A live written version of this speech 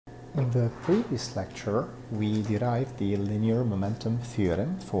In the previous lecture, we derived the linear momentum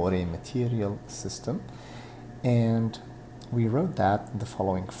theorem for a material system, and we wrote that in the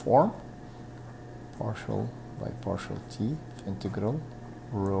following form: partial by partial t of integral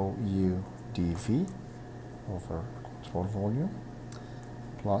rho u dv over control volume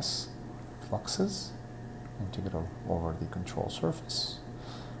plus fluxes integral over the control surface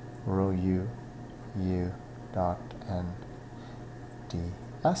rho u dot n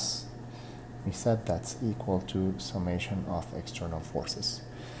ds. We said that's equal to summation of external forces.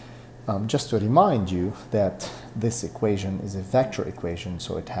 Just to remind you that this equation is a vector equation,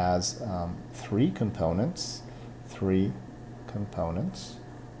 so it has three components in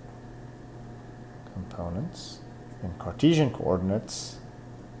Cartesian coordinates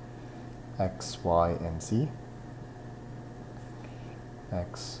x, y, and z.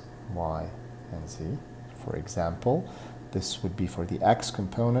 X, y, and z. For example, this would be for the x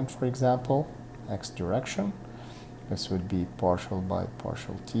component, for example, x direction. This would be partial by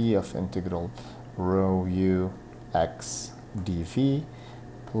partial t of integral rho u x dv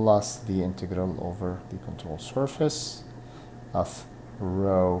plus the integral over the control surface of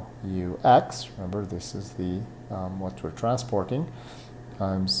rho u x. Remember, this is the what we're transporting,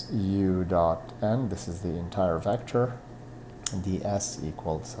 times u dot n. This is the entire vector. ds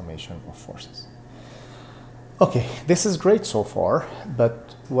equals summation of forces. Okay, this is great so far,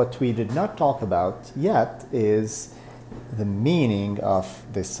 but what we did not talk about yet is the meaning of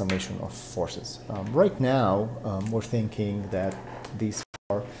this summation of forces. Right now, we're thinking that these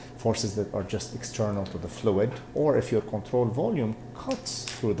are forces that are just external to the fluid, or if your control volume cuts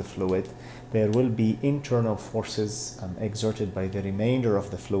through the fluid, there will be internal forces exerted by the remainder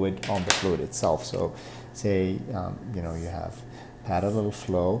of the fluid on the fluid itself. So say, you have parallel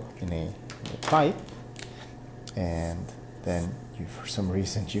flow in a pipe, and then for some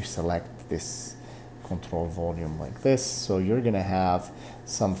reason you select this control volume like this, so you're going to have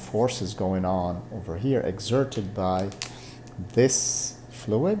some forces going on over here exerted by this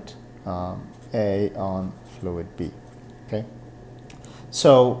fluid A on fluid B. Okay,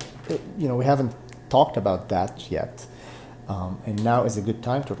 so we haven't talked about that yet, and now is a good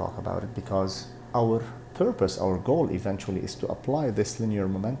time to talk about it, because our goal eventually is to apply this linear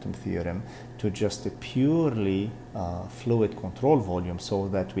momentum theorem to just a purely fluid control volume, so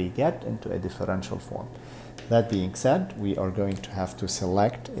that we get into a differential form. That being said, we are going to have to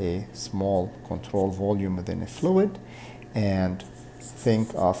select a small control volume within a fluid and think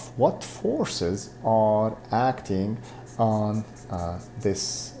of what forces are acting on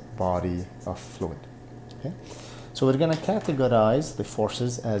this body of fluid. Okay? So we're going to categorize the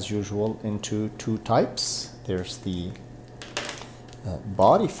forces as usual into two types. There's the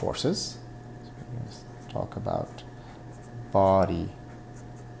body forces. So we're going to talk about body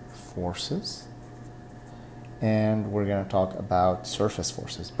forces. And we're going to talk about surface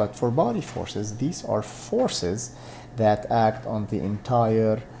forces. But for body forces, these are forces that act on the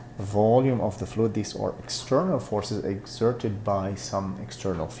entire volume of the fluid. These are external forces exerted by some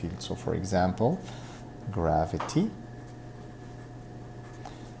external field. So for example, gravity,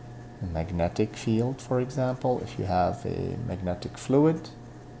 a magnetic field, for example, if you have a magnetic fluid,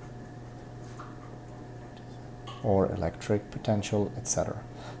 or electric potential, etc.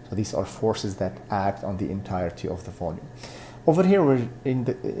 So these are forces that act on the entirety of the volume. Over here, we're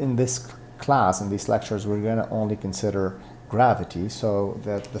in this class, in these lectures, we're going to only consider gravity, so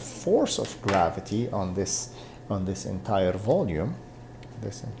that the force of gravity on this entire volume,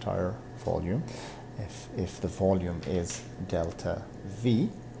 if the volume is delta V,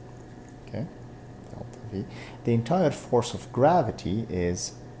 okay, delta V, the entire force of gravity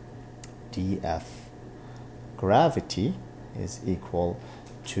is dF. Gravity is equal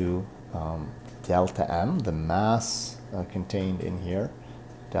to delta M, the mass contained in here,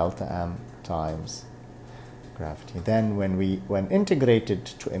 delta M times gravity. Then when integrated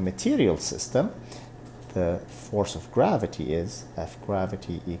to a material system, the force of gravity is F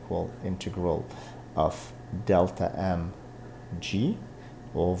gravity equal integral of delta mg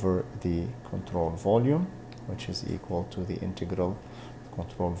over the control volume, which is equal to the integral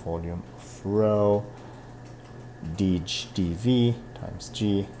control volume of rho dv times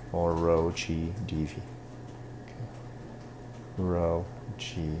g, or rho g dv. Okay. Rho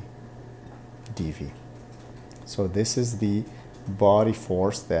g dv. So this is the body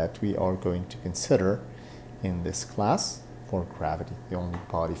force that we are going to consider in this class for gravity, the only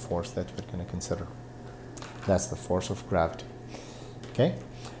body force that we're going to consider. That's the force of gravity. Okay.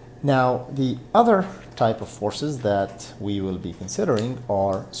 Now, the other type of forces that we will be considering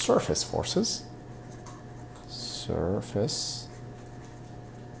are surface forces. Surface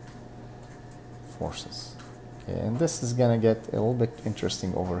forces. Okay, and this is going to get a little bit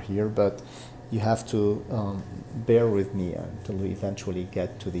interesting over here, but you have to bear with me until we eventually get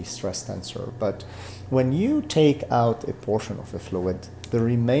to the stress tensor. But when you take out a portion of the fluid, the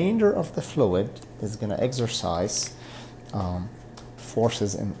remainder of the fluid is going to exercise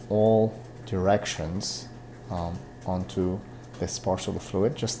forces in all directions onto this part of the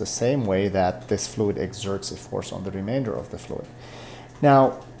fluid, just the same way that this fluid exerts a force on the remainder of the fluid.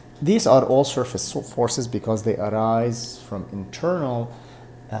 Now, these are all surface forces because they arise from internal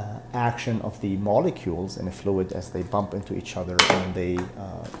action of the molecules in a fluid as they bump into each other and they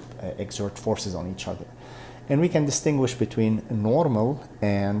exert forces on each other. And we can distinguish between normal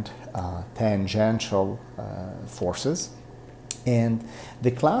and tangential forces. And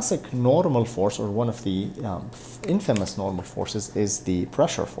the classic normal force, or one of the infamous normal forces, is the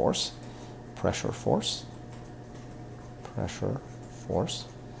pressure force. Pressure force.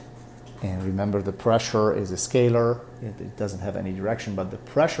 And remember, the pressure is a scalar. It doesn't have any direction, but the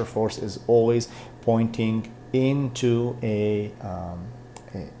pressure force is always pointing into a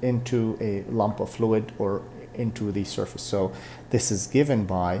lump of fluid or into the surface. So this is given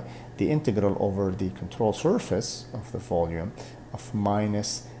by the integral over the control surface of the volume of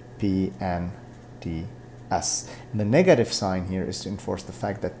minus P n ds. And the negative sign here is to enforce the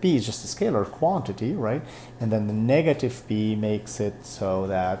fact that P is just a scalar quantity, right? And then the negative P makes it so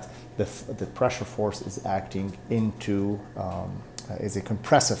that the pressure force is acting into, is a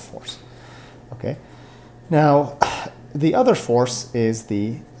compressive force, okay? Now, the other force is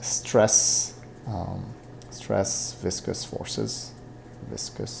the stress viscous forces,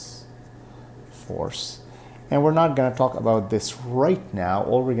 viscous force. And we're not going to talk about this right now.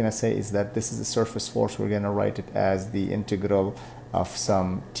 All we're going to say is that this is a surface force. We're going to write it as the integral of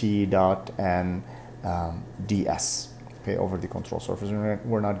some T dot n ds, okay, over the control surface.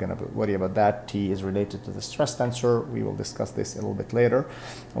 We're not going to worry about that. T is related to the stress tensor. We will discuss this a little bit later.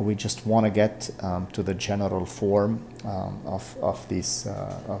 We just want to get to the general form of this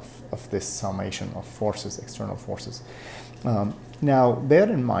summation of forces, external forces. Now, bear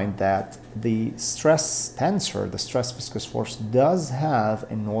in mind that the stress tensor, the stress viscous force, does have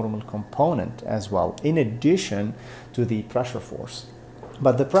a normal component as well, in addition to the pressure force.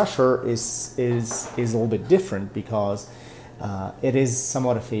 But the pressure is a little bit different because it is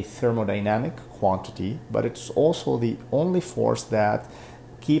somewhat of a thermodynamic quantity, but it's also the only force that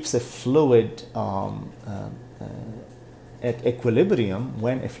keeps a fluid at equilibrium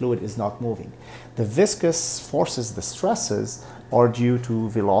when a fluid is not moving. The viscous forces, the stresses, are due to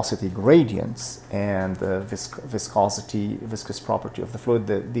velocity gradients and the viscous property of the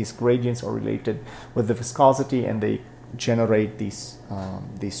fluid. These gradients are related with the viscosity and they generate these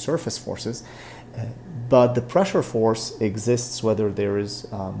surface forces. But the pressure force exists whether there is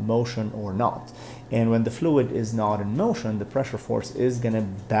motion or not. And when the fluid is not in motion, the pressure force is going to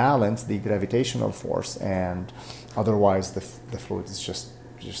balance the gravitational force, and otherwise the fluid is just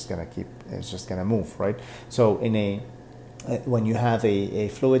going to move, right? So when you have a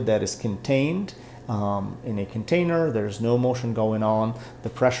fluid that is contained in a container, there's no motion going on, the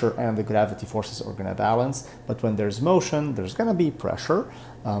pressure and the gravity forces are going to balance. But when there's motion, there's going to be pressure,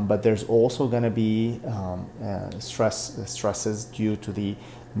 but there's also going to be stresses due to the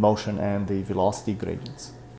motion and the velocity gradients.